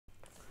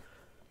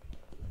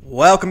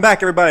Welcome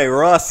back, everybody.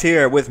 Ross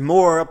here with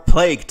more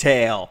Plague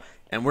Tale,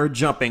 and we're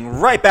jumping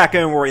right back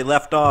in where we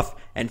left off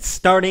and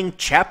starting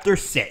Chapter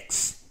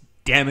 6,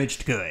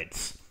 Damaged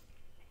Goods,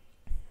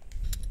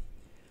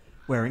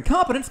 where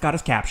incompetence got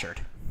us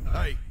captured.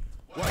 Hey,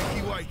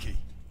 wakey.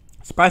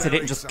 Surprised I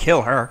didn't just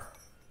kill her.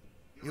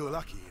 You're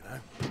lucky, you know.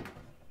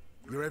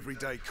 Your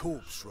everyday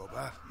corpse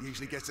robber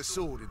usually gets a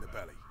sword in the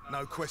belly,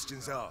 no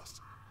questions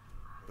asked.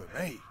 But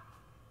me,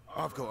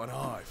 I've got an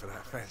eye for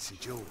that fancy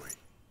jewellery.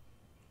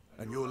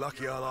 And you're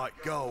lucky I like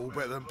gold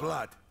better than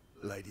blood,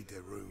 Lady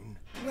Deroon.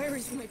 Where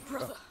is my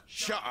brother?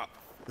 Shut up!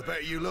 The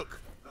better you look,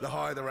 the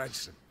higher the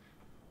ransom.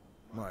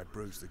 Might have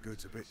bruised the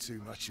goods a bit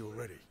too much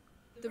already.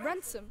 The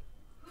ransom?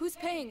 Who's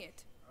paying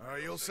it?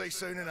 You'll see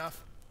soon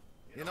enough.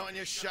 You're not in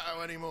your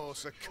shadow anymore,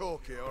 so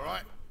cork it,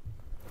 alright?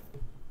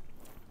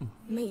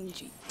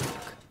 Mangy dog.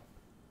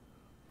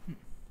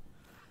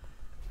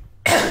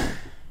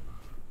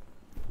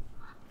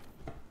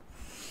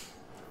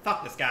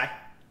 Fuck this guy.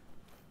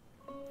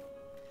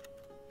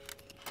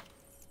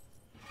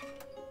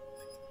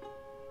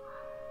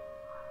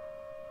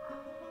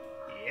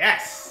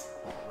 Yes!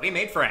 We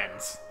made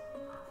friends.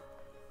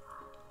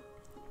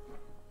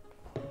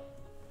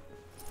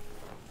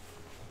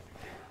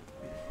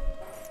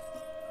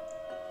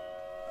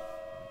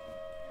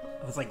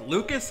 I was like,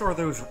 Lucas or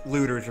those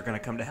looters are gonna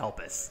come to help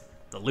us.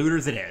 The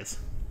looters it is.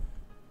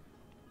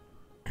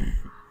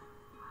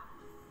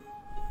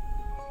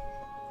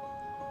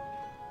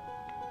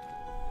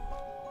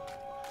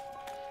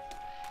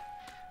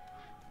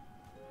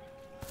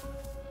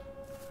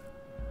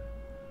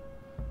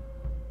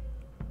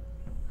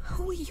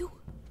 Who are you?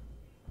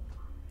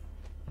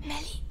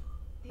 Melly.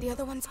 The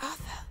other one's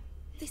Arthur.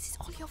 This is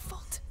all your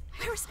fault.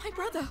 Where is my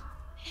brother?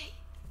 Hey,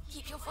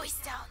 keep your voice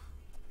down.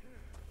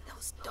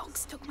 Those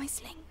dogs took my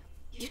sling.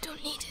 You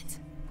don't need it.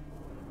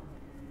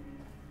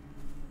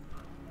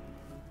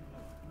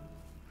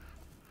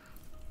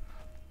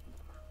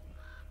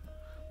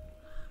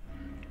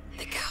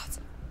 The guards.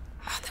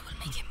 Arthur will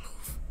make him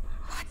move.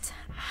 What?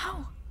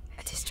 How?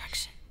 A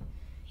distraction.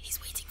 He's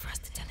waiting for us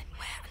to tell him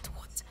where and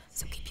what,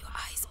 so keep your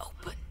eyes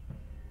open.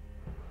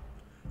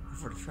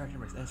 For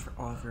distraction, as for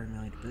Arthur and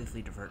Melly to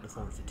briefly divert the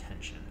Lord's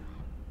attention.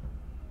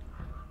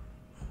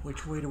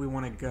 Which way do we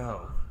want to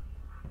go?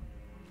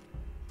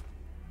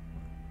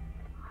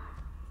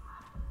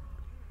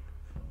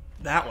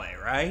 That way,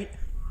 right?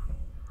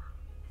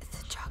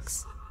 The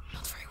drugs,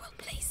 not very well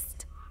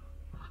placed.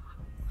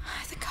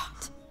 The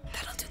cart,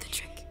 that'll do the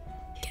trick.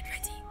 Get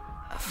ready.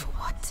 For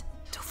what?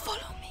 To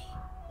follow me.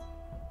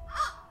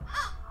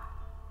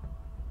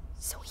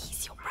 So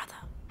he's your brother.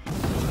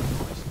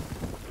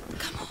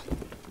 Come on.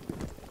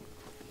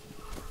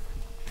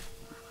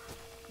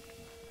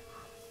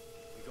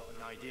 We got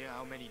an idea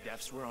how many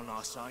deaths were on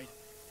our side?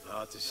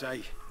 Hard to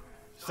say.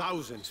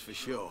 Thousands for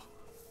sure.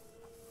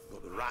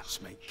 But the rats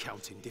make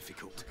counting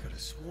difficult. Could have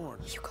sworn.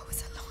 Hugo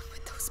is alone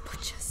with those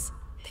butchers.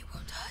 They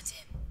won't hurt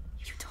him.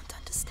 You don't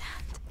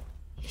understand.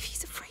 If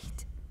he's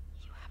afraid,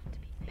 you have to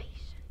be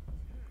patient.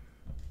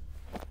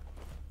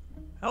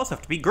 I also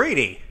have to be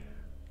greedy.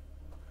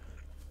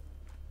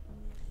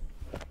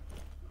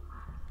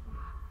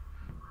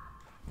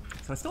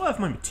 So I still have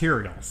my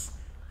materials,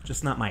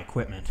 just not my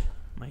equipment,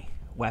 my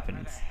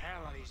weapons. Where the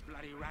hell are these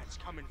bloody rats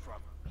coming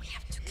from? We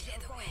have to clear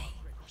the way.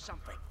 Or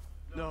something.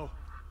 No.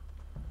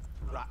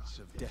 Rats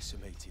have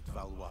decimated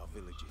Valois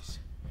villages.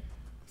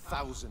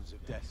 Thousands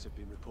of deaths have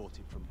been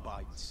reported from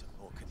bites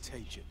or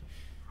contagion.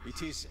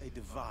 It is a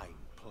divine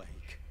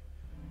plague.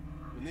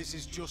 And this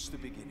is just the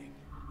beginning.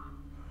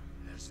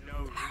 There's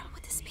no The barrel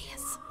with the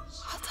spears.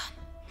 Well done.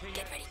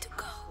 Get ready to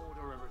go.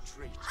 order a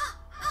retreat.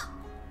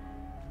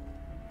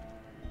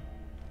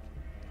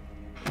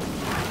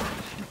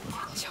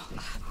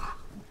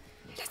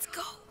 Let's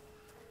go.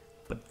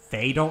 But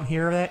they don't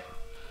hear it?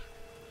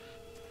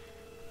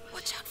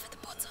 Watch out for the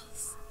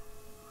bottles.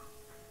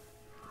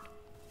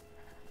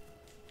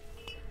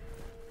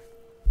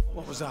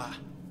 What was that?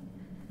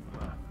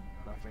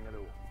 Nothing at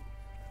all.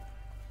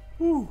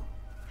 Whew.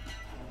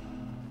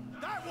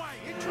 That way,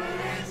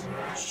 intruders!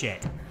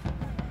 Shit.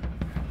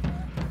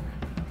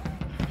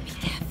 Be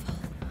careful.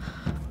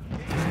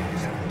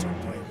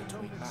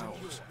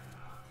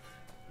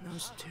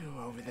 Those two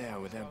over there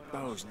with their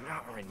bows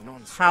nattering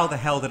nonsense. How the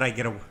hell did I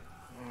get a... Gonna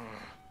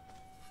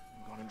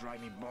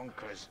drive me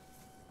bonkers.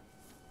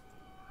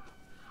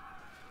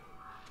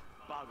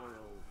 Bugger all.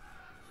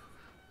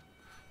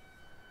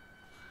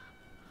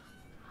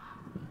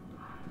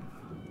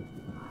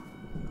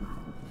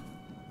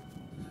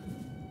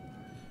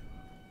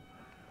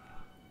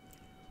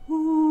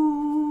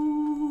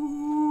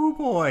 Ooh,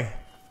 boy.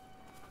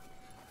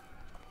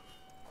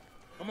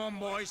 Come on,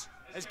 boys.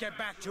 Let's get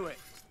back to it.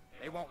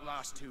 They won't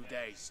last 2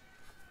 days.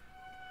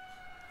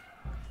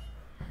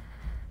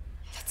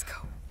 Let's go.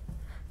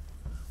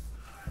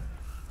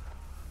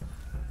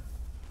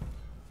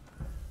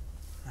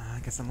 I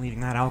guess I'm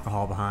leaving that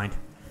alcohol behind.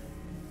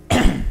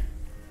 I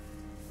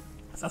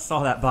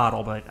saw that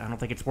bottle, but I don't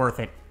think it's worth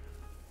it.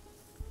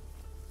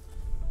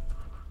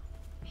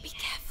 Be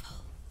careful.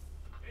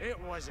 It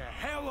was a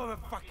hell of a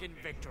fucking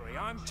victory,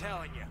 I'm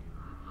telling you.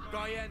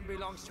 Guyenne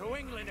belongs to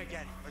England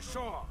again, for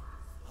sure.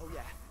 Oh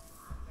yeah.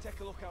 Take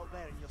a look out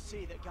there and you'll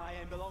see that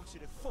Guyenne belongs to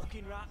the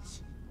fucking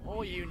rats.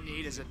 All you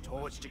need is a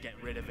torch to get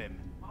rid of him.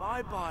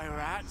 Bye-bye,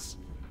 rats.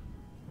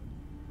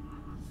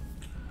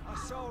 I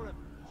saw them,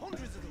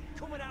 hundreds of them,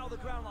 coming out of the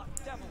ground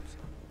like devils.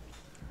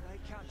 They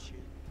catch you.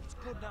 It's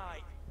good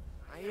night.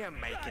 I am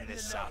making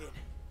this up.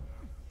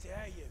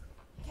 Dare you?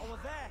 I was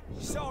there.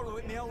 Saw it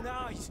with my own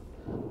eyes.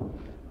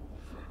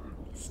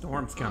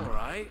 Storm's coming.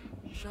 Alright,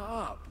 shut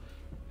up.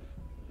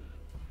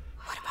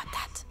 What about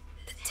that?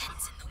 The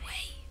tent's in the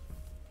way.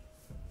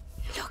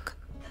 Look,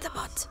 the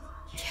bot.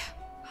 Yeah,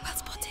 well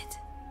spotted.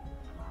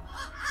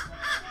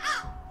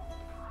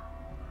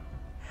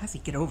 How's he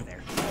get over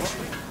there?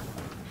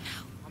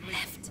 Now,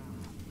 left.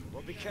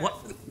 Well, be careful.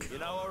 What? You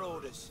know our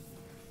orders.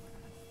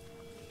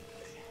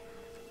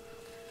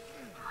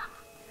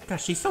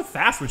 Gosh, she's so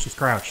fast when she's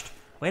crouched.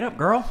 Wait up,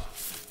 girl.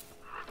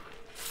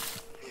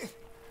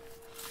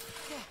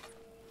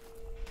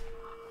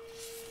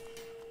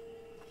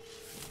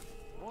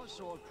 What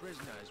sort of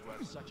prisoner is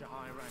worth such a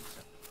high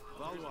ransom?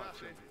 Valois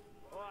children.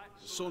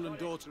 Son and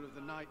daughter of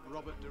the knight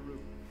Robert de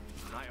Rune.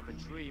 Knight of a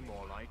tree,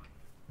 more like.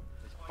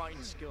 His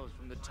fighting skills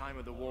from the time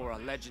of the war are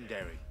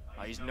legendary.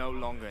 He's no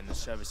longer in the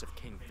service of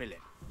King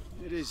Philip.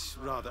 It is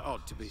rather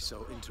odd to be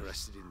so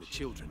interested in the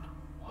children.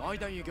 Why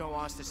don't you go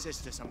ask the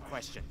sister some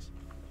questions?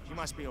 She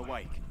must be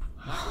awake.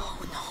 Oh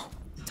no,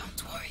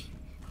 don't worry.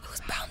 It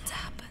was bound to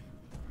happen.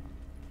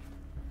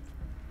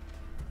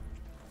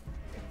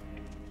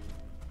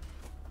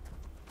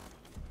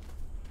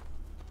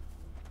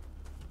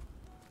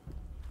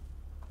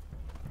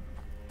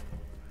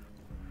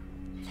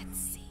 Let's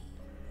see.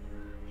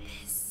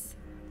 This.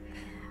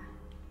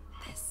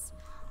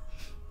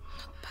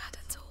 Not bad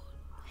at all.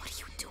 What are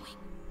you doing?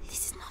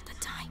 This is not the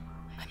time.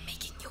 I'm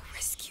making your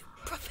rescue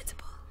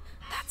profitable.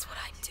 That's what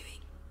I'm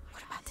doing.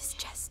 What about this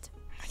chest?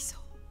 I saw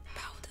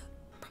powder,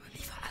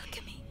 probably for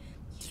alchemy.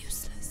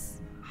 Useless.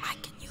 I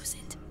can use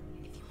it.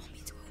 If you want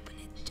me to open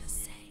it,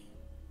 just say.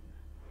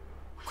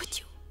 Would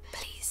you,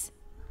 please?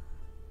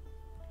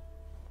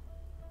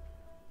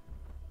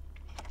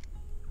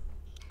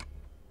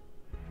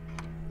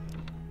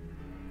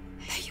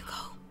 There you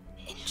go.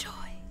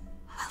 Enjoy.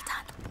 Well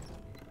done.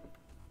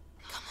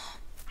 Come on,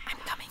 I'm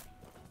coming.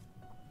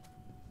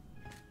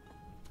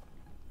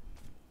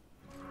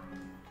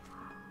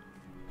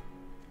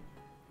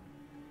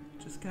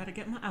 Just gotta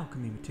get my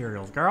alchemy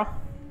materials, girl.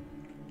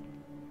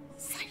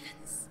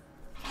 Silence.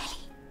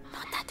 Ellie,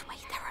 not that way.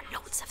 There are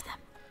loads of them.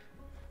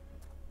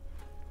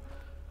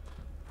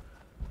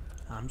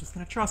 I'm just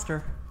gonna trust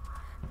her.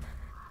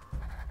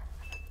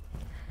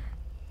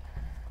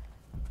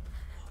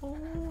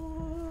 Holy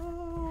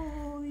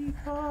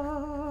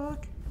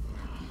fuck.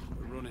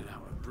 We're running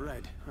out of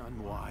bread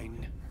and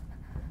wine.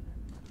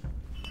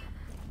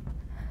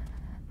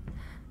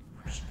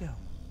 Where'd she go?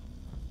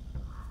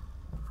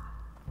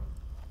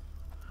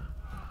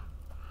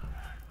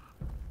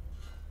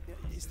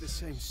 It's the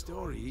same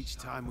story each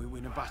time we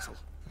win a battle.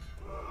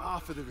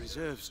 Half of the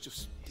reserves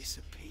just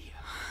disappear.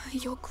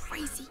 You're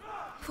crazy.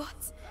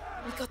 What?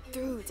 We got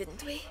through,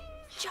 didn't we?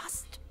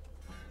 Just.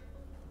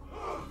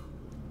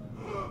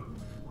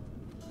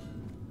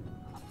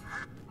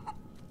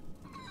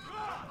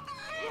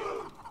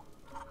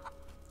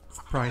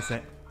 Surprised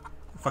that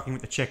fucking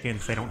with the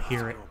chickens, they don't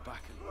hear it. Go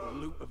back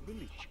and loot a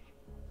village.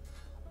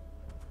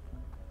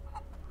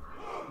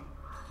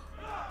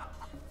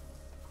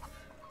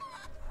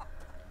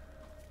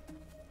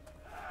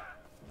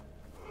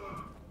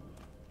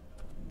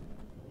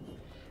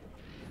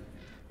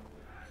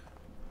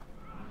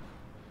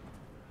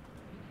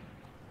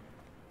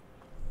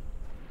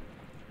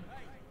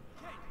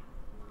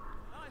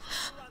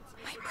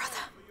 My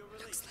brother.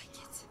 Looks like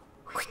it.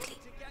 Quickly.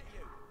 To get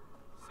you.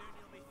 Soon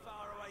you'll be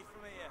far away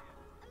from here.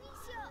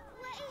 Amicia,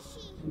 where is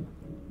she?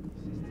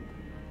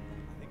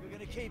 I think we're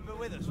gonna keep her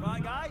with us,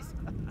 right, guys?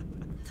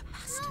 The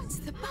bastards.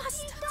 The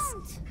bastards.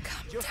 Don't.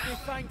 Calm Just be down.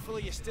 thankful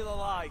you're still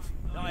alive.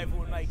 Not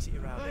everyone makes it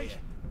around Hey. here.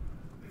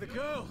 The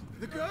girl!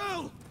 The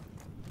girl!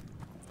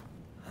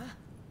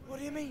 What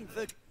do you mean?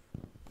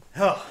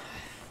 Oh.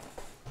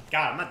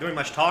 God, I'm not doing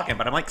much talking,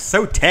 but I'm like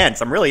so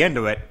tense. I'm really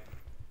into it.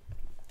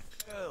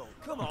 Girl,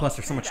 come on. Plus,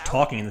 there's so much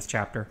talking in this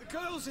chapter. The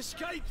girl's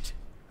escaped!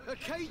 Her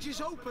cage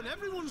is open.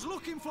 Everyone's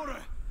looking for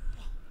her.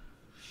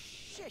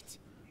 Shit!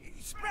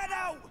 Spread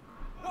out!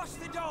 Watch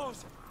the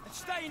doors and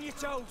stay on your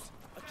toes.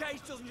 A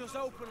cage doesn't just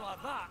open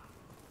like that.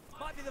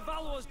 Might be the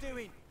Valois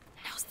doing.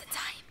 Now's the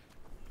time.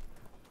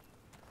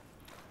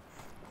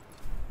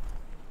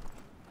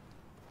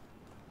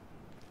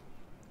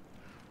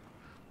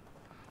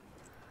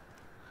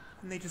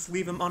 And they just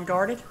leave him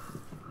unguarded?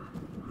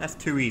 That's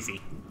too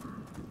easy.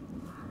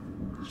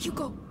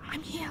 Hugo,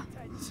 I'm here.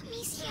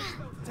 Amicia!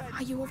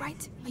 Are you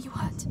alright? Are you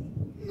hurt?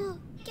 No,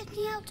 get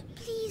me out,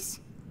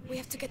 please. We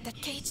have to get that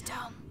cage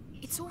down.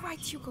 It's alright,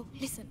 Hugo.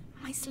 Listen,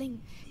 my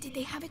sling. Did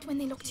they have it when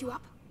they locked you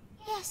up?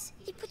 Yes,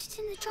 they put it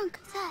in the trunk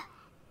there.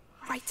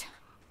 Right.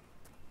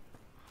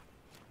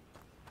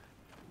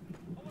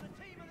 I want a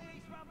team on the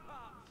east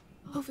rampart.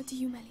 Over to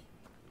you, Melly.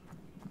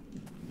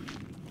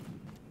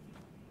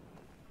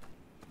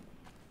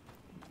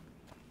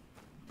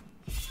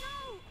 No,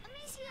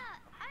 Amicia,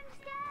 I'm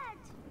scared.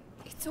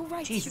 It's all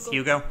right, Jesus,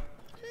 Hugo. Hugo.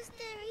 Too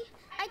scary.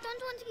 I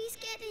don't want to be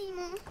scared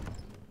anymore.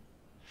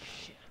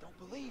 Shit, I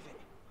don't believe it.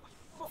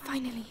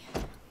 Finally.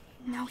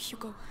 Now,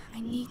 Hugo, I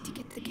need to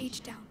get the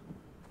cage down.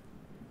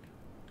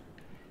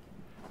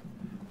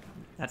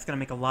 That's gonna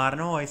make a lot of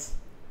noise.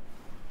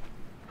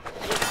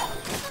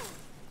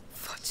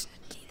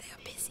 Fortunately, they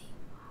are busy.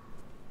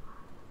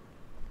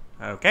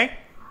 Okay.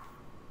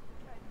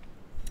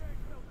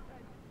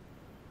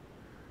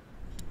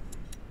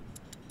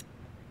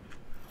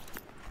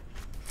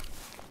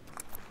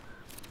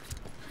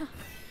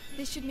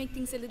 This should make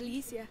things a little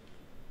easier.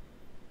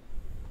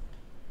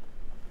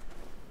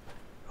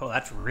 Oh,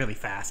 that's really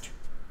fast.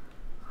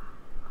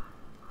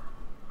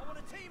 I want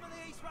a team on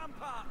the east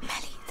rampart.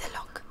 Melly, the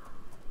lock.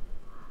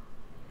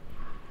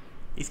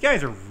 These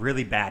guys are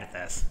really bad at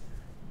this.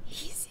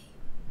 Easy.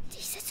 They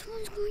said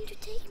someone's going to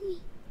take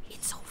me.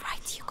 It's all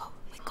right, Hugo.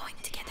 We're going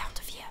to get out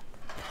of here.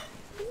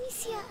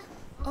 Amicia,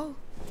 Oh,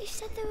 they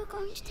said they were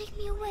going to take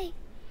me away,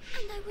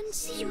 and I wouldn't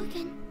see you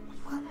again.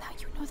 well, now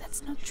you know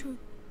that's not true.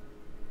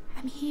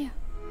 I'm here,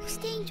 We're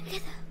staying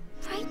together,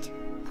 right?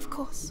 of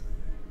course.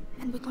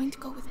 And we're going to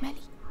go with Melly.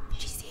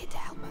 She's here to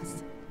help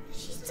us.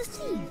 She's the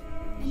thief.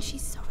 And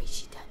she's sorry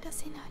she turned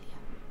us in earlier.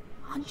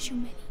 Aren't you,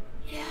 Melly?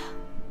 Yeah,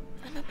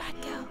 I'm a bad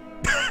girl.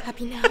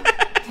 Happy now?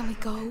 Can we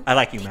go? I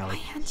like you, Take Melly.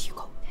 my hand,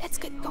 Hugo. Let's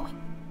get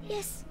going.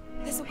 Yes.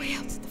 There's a way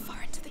out at the far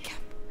end of the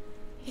camp.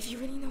 If you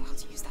really know how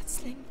to use that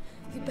sling,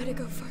 you'd better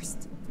go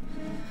first.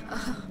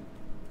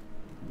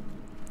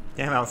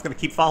 Damn, I was gonna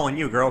keep following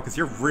you, girl, because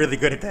you're really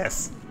good at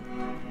this.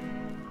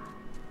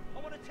 I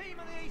want a team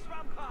on the east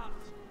rampart.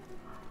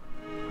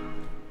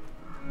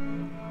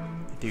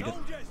 Dude,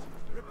 Soldiers,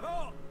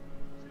 report.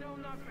 Still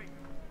nothing.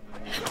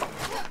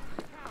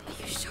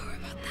 Are you sure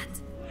about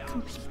that?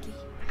 Completely.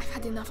 I've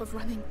had enough of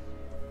running.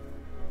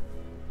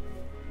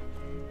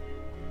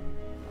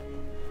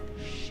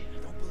 Shit,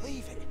 I don't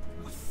believe it.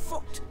 We're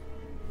fucked.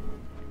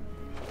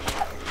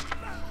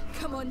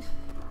 Come on.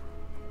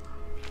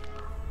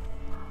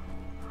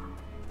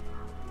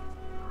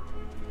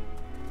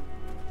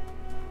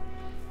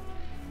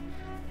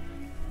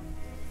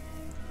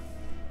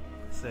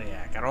 so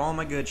yeah, I got all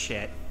my good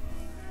shit.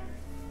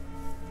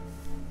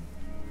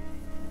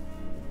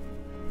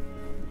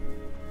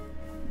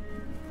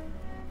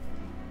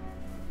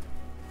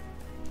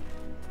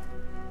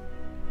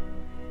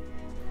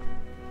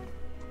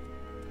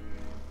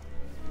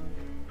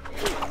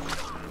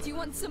 Do you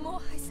want some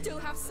more? I still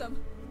have some.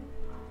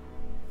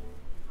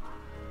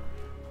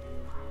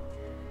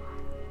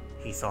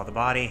 He saw the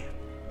body.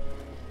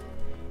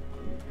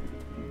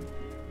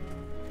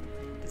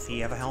 Does he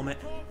have a helmet?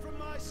 Report from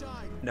my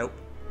side. Nope.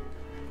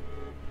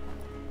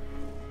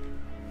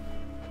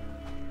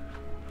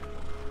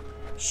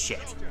 Shit.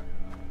 What's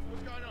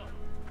going on?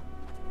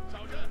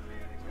 Soldier?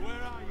 So where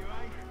are you,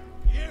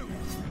 eh? You!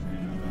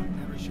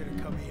 Never should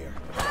have come here.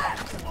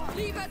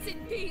 Leave us in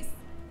peace.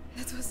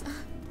 That was...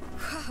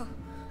 wow.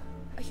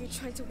 Are you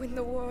trying to win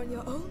the war on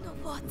your own or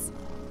what?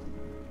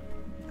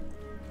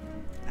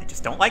 I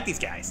just don't like these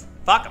guys.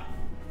 Fuck them.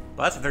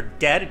 Plus, if they're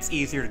dead, it's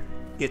easier to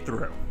get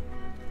through.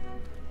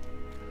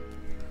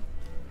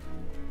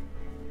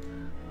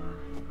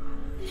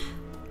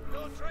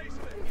 Don't trace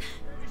me.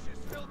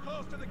 She's still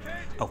close to the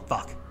cage. Oh,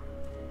 fuck.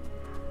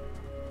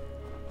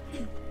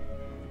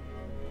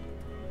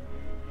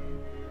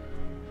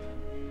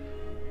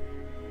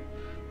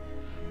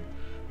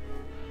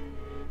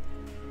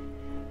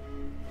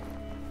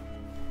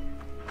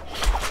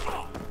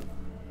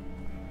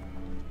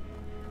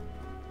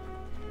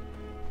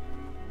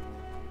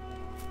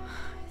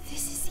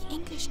 This is the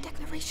English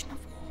Declaration of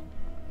War.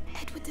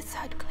 Edward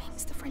III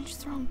claims the French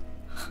throne.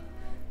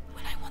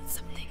 When I want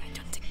something, I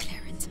don't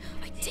declare it.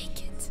 I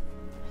take it.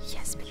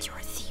 Yes, but you're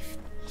a thief.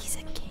 He's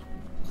a king.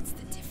 What's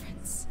the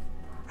difference?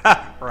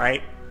 Ha!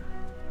 Right?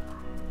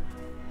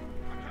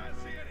 I can't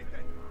see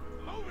anything.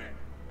 Move it.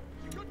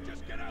 You couldn't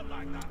just get out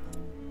like that.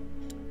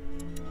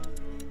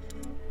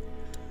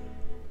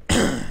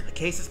 The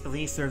casus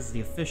belli serves as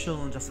the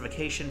official and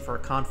justification for a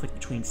conflict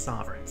between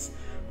sovereigns.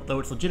 Although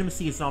its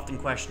legitimacy is often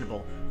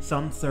questionable,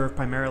 some serve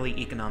primarily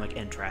economic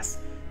interests.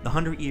 The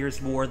 100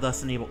 Years' War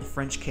thus enabled the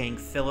French king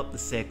Philip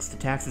VI to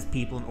tax his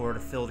people in order to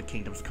fill the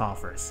kingdom's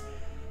coffers,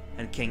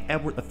 and King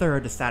Edward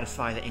III to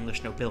satisfy the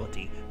English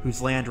nobility,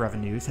 whose land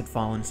revenues had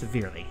fallen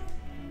severely.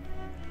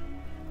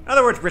 In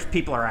other words, rich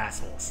people are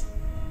assholes.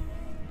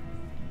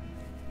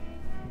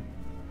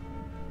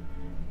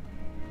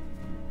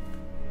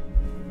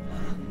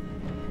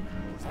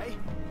 Hey?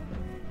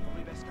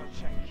 Probably best go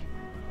check.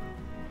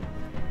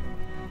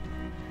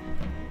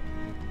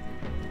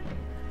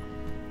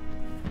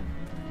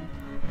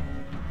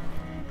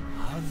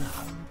 Oh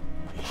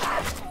no.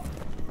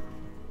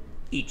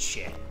 Eat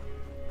shit.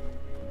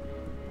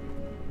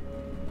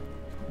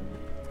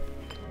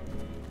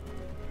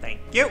 Thank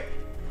you.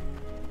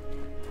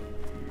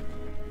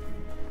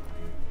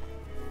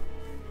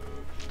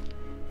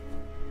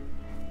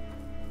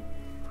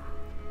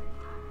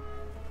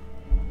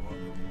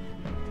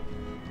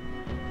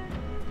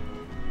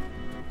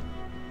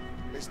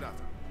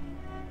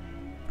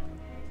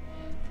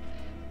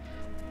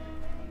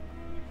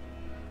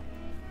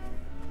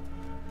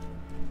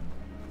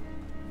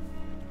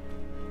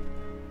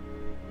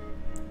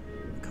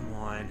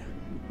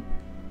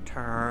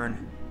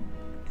 Turn.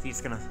 Is he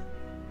just gonna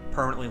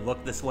permanently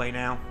look this way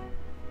now?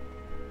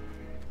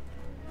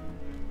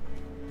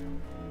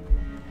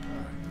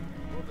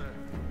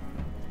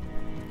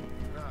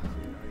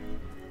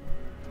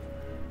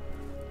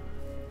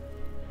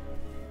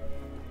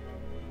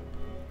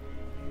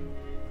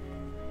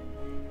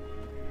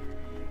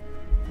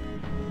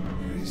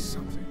 There is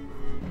something.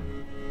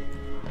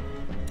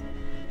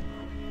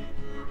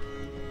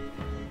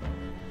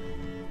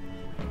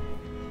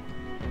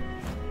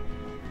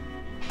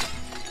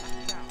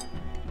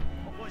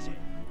 What was it?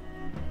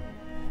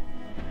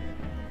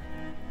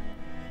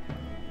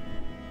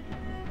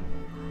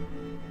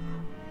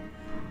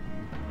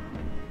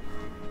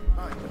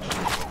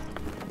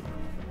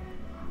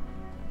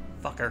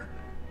 Fucker.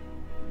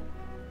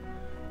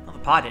 Well, the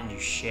pod didn't do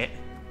shit.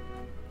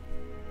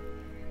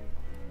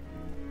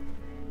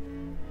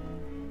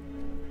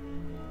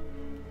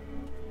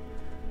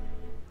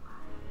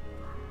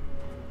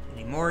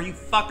 Any more of you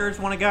fuckers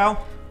want to go?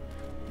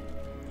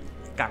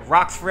 Got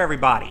rocks for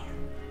everybody.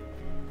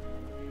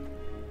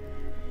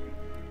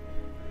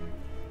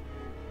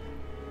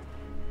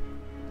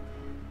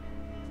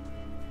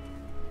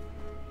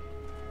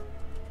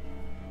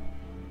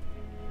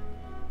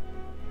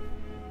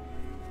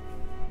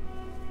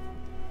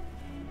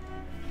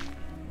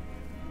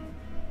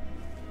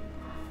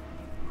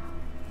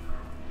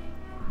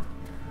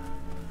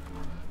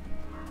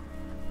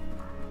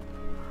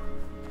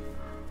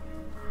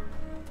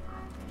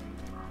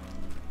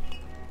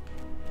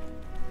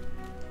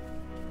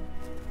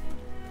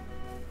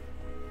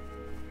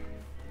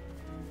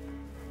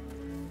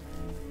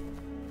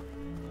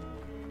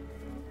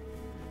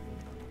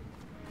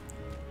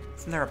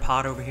 Isn't there a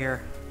pod over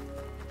here?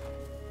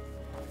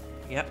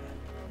 Yep.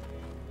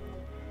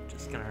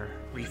 Just gonna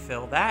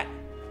refill that.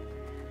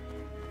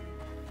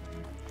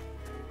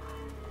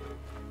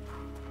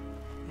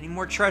 Any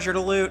more treasure to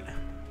loot?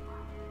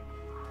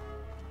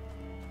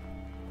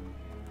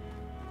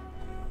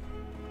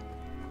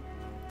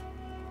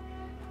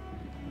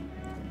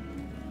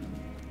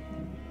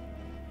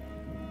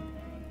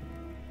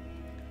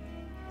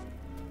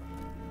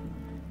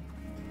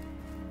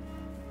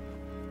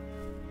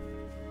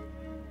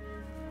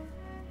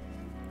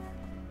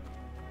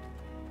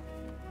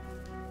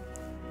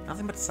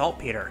 Nothing but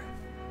saltpeter.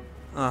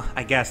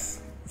 I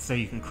guess so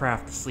you can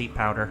craft the sleep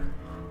powder.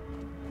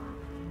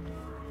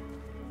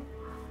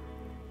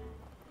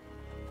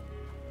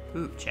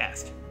 Ooh,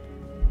 chest.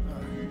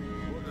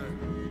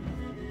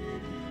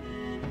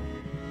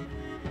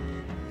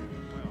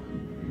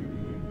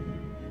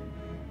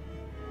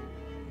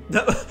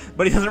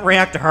 But he doesn't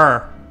react to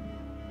her.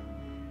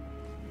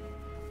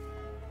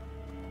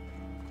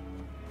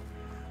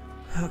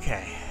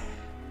 Okay.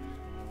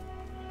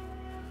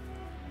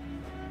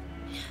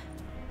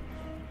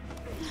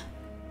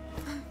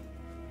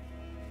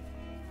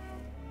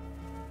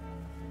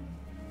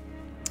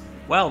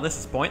 Well, this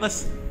is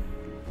pointless.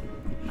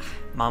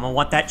 Mama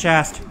want that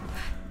chest.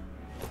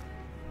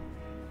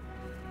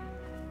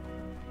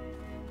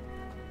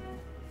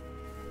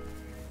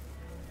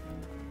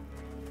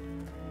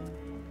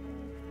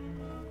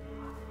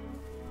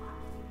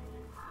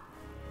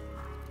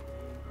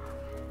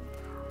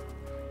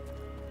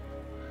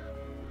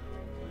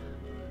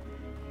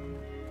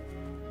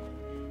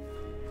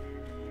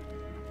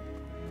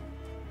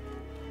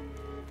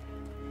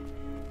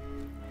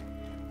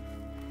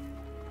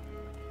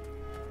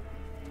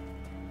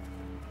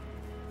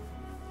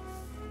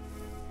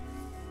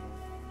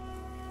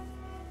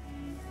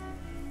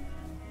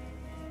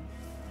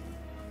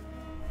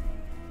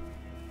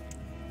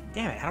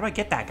 Damn it, how do I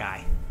get that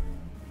guy?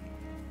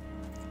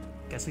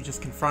 Guess we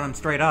just confront him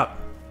straight up.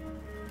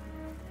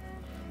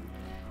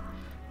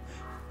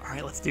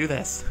 Alright, let's do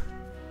this.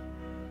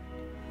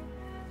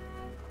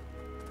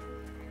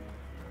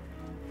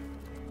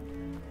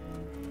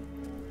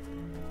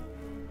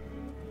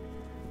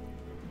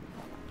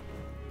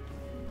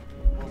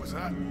 What was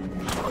that?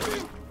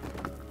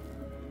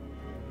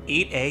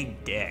 Eat a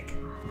dick.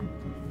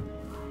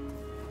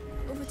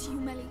 Over to you,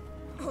 Melly.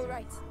 All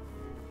right.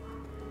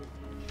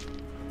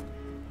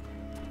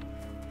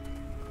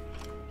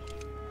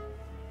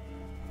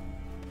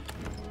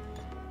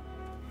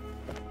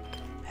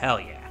 Hell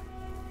yeah.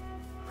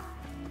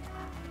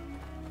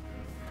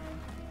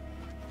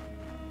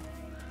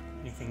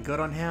 Anything good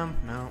on him?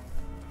 No.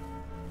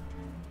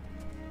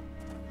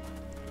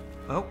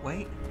 Oh,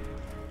 wait.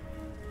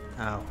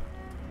 Oh.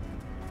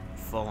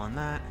 Full on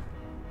that.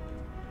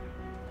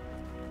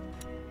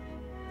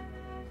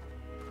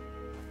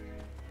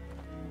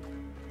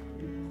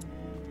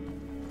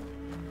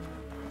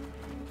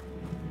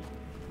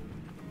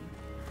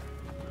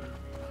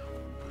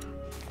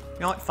 You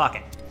know what? Fuck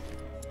it.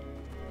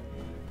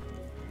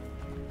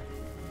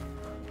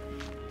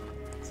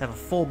 Let's have a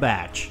full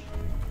batch.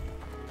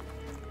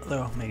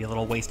 Although, maybe a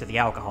little waste of the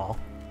alcohol.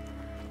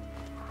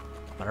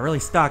 But I really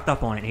stocked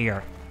up on it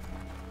here.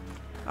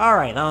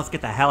 Alright, now let's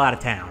get the hell out of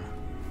town.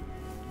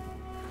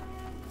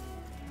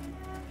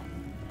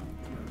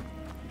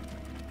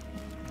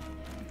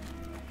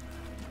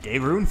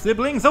 Daeroon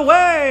siblings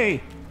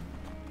away!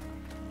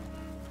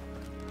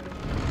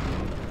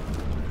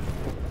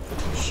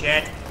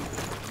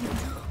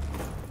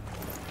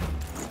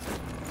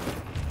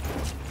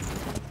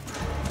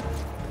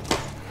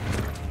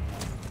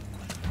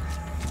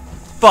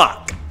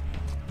 fuck!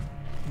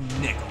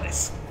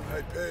 Nicholas.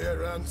 I pay a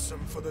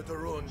ransom for the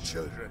Daron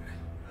children,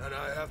 and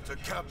I have to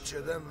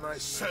capture them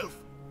myself.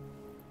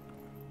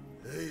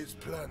 These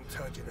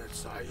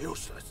Plantagenets are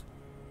useless.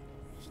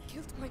 He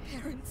killed my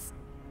parents.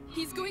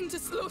 He's going to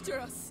slaughter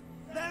us.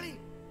 Nelly,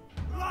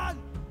 run!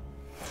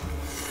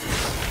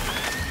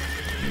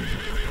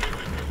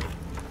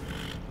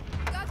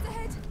 Guards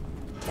ahead!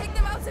 Take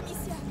them out,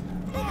 Amicia!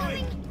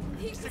 Oi!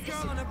 He's The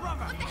girl and her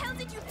brother! What the hell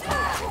did you do?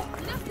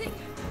 Nothing!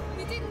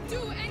 We didn't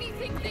do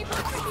anything! They were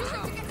for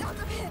Hugo! To get out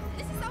of here!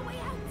 This is our way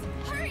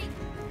out! Hurry!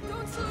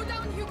 Don't slow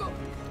down, Hugo!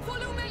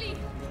 Follow Melly!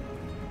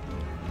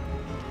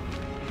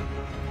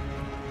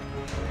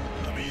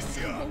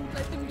 Amicia, Don't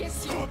let them get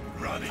you!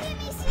 running.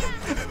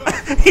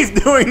 He's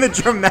doing the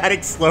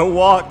dramatic slow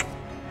walk.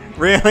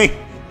 Really?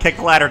 Kick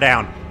the ladder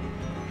down.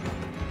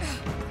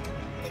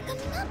 They're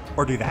coming up.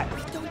 Or do that.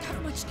 We don't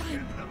have much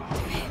time.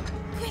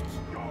 Quick!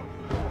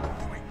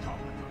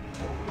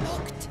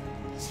 Locked!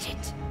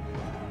 Shit!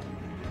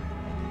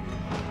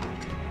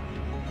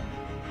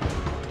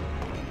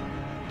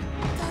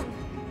 Done!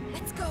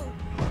 Let's go!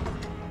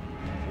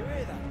 You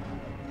hear that?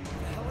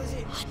 The hell is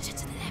it? Archer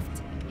to the left!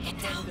 Get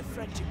Maybe down! the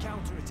French are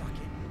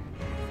counterattacking.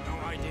 No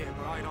idea,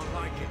 but I don't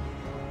like it.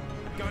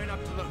 I'm going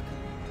up to look.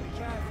 Be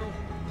careful.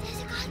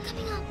 There's a guy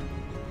coming up.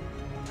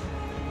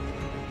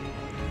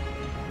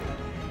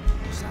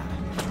 What's that?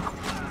 What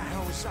the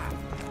hell was that?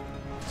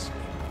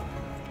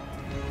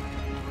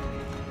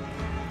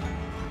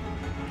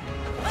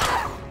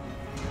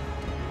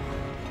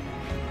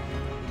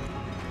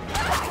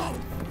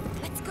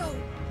 Let's go!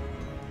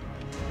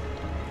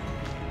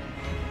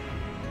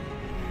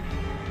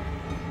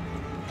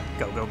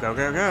 Go, go, go,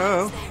 go,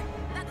 go. There!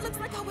 That looks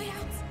like our way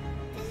out!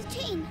 There's a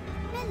chain.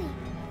 Melly.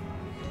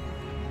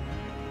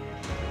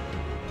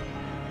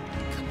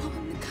 Come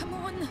on, come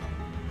on!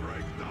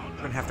 I'm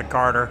gonna have to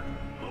guard her.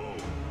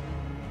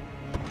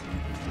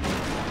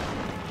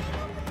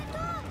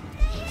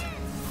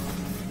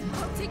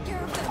 I'll take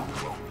care of them!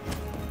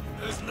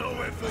 There's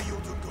nowhere for you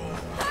to go.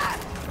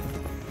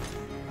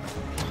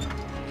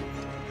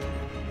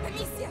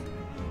 Amicia!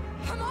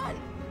 Come on!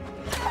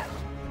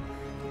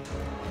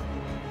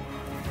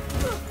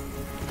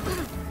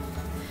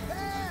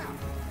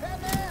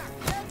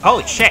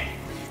 Holy shit!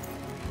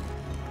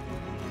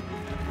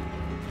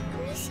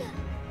 Amicia.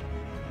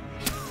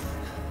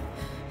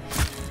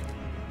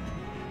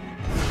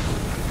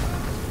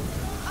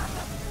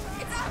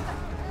 It's Arthur!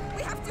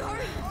 We have to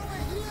hurry!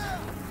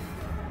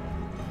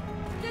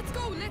 Let's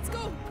go, let's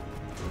go!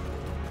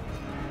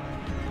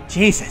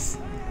 Jesus.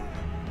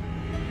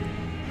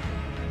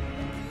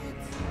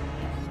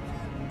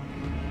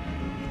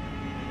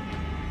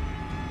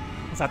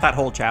 Was that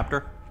whole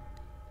chapter?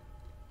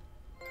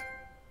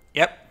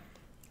 Yep.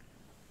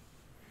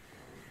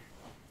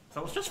 So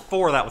it was just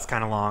 4 that was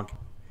kind of long.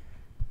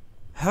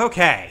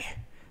 Okay.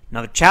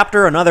 Another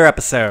chapter, another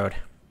episode.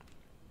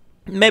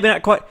 Maybe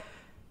not quite.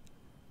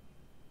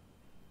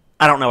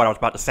 I don't know what I was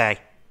about to say.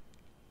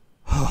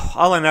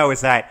 All I know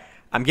is that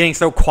I'm getting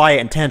so quiet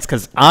and tense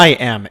because I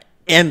am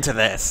into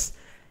this.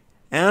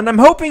 And I'm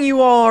hoping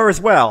you all are as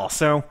well,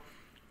 so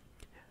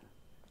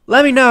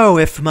let me know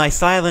if my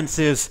silence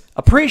is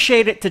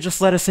appreciated to just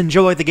let us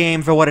enjoy the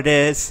game for what it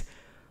is,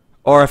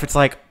 or if it's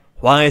like,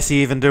 why is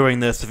he even doing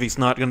this if he's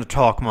not going to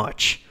talk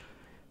much?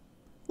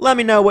 Let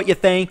me know what you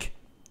think,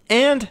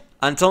 and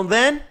until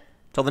then,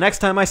 till the next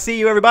time I see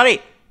you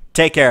everybody,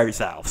 take care of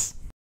yourselves.